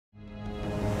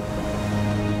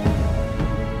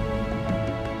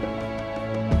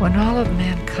When all of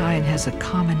mankind has a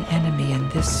common enemy in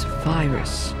this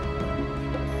virus,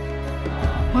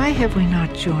 why have we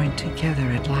not joined together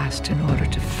at last in order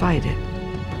to fight it?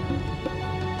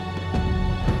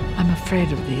 I'm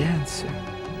afraid of the answer.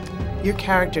 Your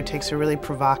character takes a really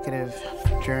provocative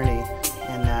journey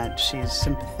in that she's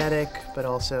sympathetic, but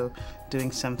also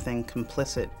doing something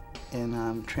complicit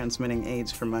in transmitting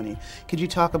AIDS for money. Could you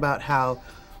talk about how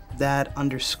that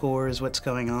underscores what's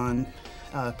going on,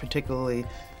 particularly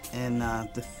in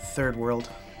the third world?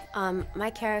 My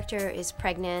character is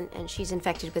pregnant and she's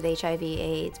infected with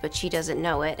HIV/AIDS, but she doesn't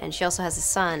know it, and she also has a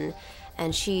son,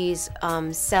 and she's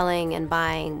selling and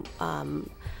buying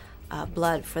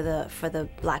blood for the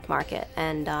black market,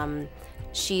 and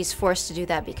she's forced to do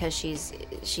that because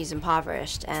she's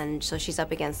impoverished, and so she's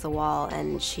up against the wall,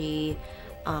 and she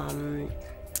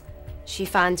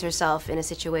finds herself in a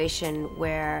situation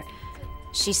where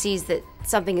she sees that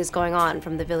something is going on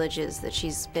from the villages that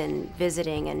she's been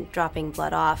visiting and dropping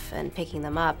blood off and picking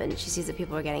them up, and she sees that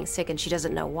people are getting sick and she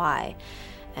doesn't know why,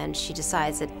 and she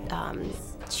decides that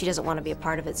she doesn't want to be a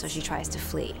part of it, so she tries to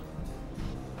flee.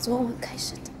 昨晚开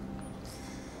始的。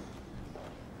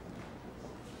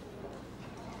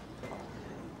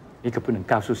你可不能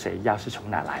告诉谁药是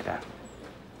从哪来的，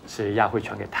是药会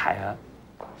传给胎儿，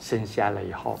生下了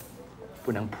以后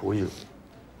不能哺乳。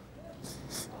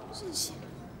谢谢。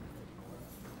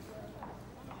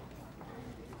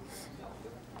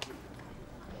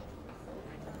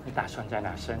你打算在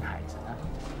哪生孩子呢？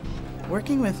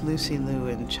 Working with Lucy Liu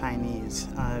in Chinese,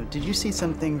 did you see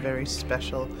something very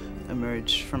special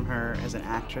emerge from her as an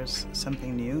actress,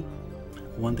 something new?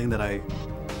 One thing that I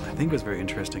think was very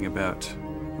interesting about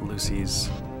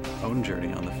Lucy's own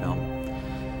journey on the film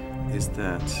is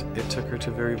that it took her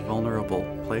to very vulnerable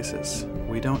places.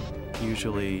 We don't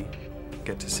usually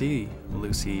get to see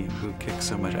Lucy, who kicks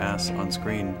so much ass on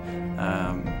screen,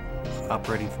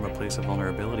 operating from a place of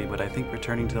vulnerability, but I think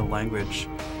returning to the language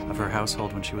of her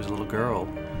household when she was a little girl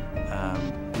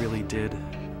really did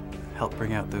help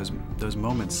bring out those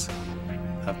moments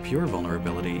of pure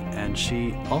vulnerability. And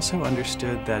she also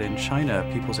understood that in China,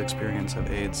 people's experience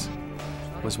of AIDS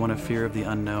was one of fear of the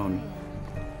unknown.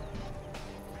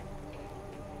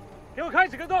 给我开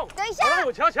始跟动！等一下，让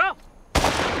我瞧瞧。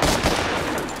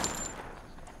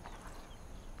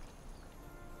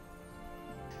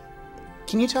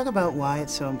 Can you talk about why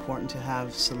it's so important to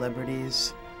have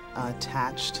celebrities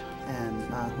attached and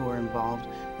who are involved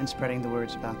in spreading the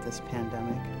words about this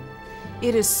pandemic?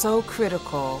 It is so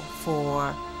critical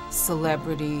for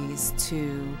celebrities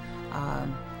to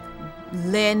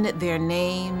lend their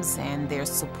names and their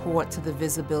support to the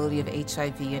visibility of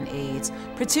HIV and AIDS,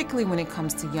 particularly when it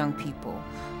comes to young people.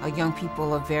 Young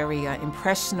people are very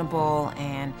impressionable,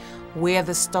 and where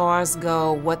the stars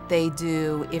go, what they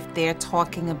do, if they're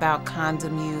talking about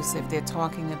condom use, if they're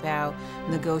talking about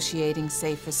negotiating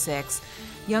safer sex,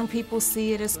 young people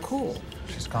see it as cool.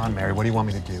 She's gone, Mary. What do you want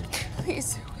me to do?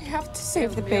 Please, we have to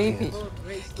save the baby.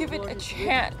 Give it a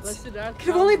chance. It could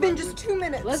have only been just 2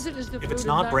 minutes. If it's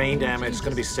not brain damage, it's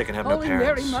going to be sick and have no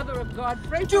parents.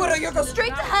 Do it or you'll go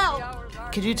straight to hell.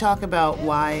 Could you talk about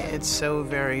why it's so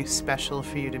very special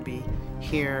for you to be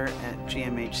here at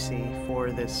GMHC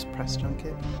for this press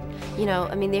junket? You know,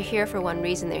 I mean, they're here for one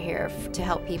reason. They're here to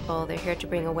help people. They're here to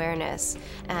bring awareness,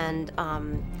 and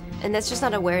that's just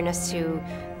not awareness to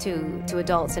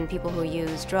adults and people who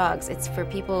use drugs. It's for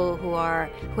people who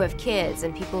have kids,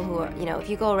 and people who are, you know, if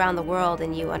you go around the world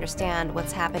and you understand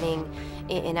what's happening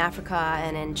in Africa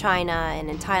and in China and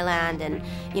in Thailand and,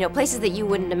 you know, places that you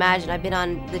wouldn't imagine. I've been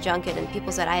on the junket and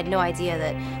people said I had no idea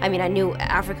that, I mean, I knew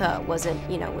Africa wasn't,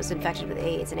 you know, was infected with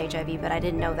AIDS and HIV, but I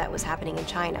didn't know that was happening in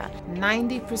China.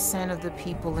 90% of the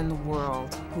people in the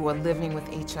world who are living with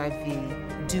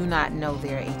HIV do not know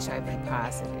they're HIV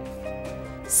positive.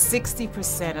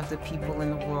 60% of the people in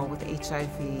the world with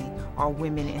HIV are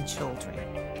women and children.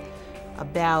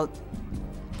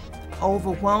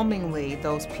 Overwhelmingly,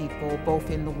 those people,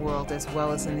 both in the world as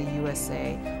well as in the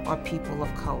USA, are people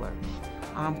of color.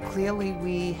 Clearly,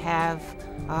 we have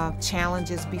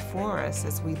challenges before us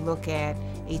as we look at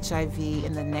HIV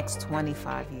in the next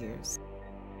 25 years.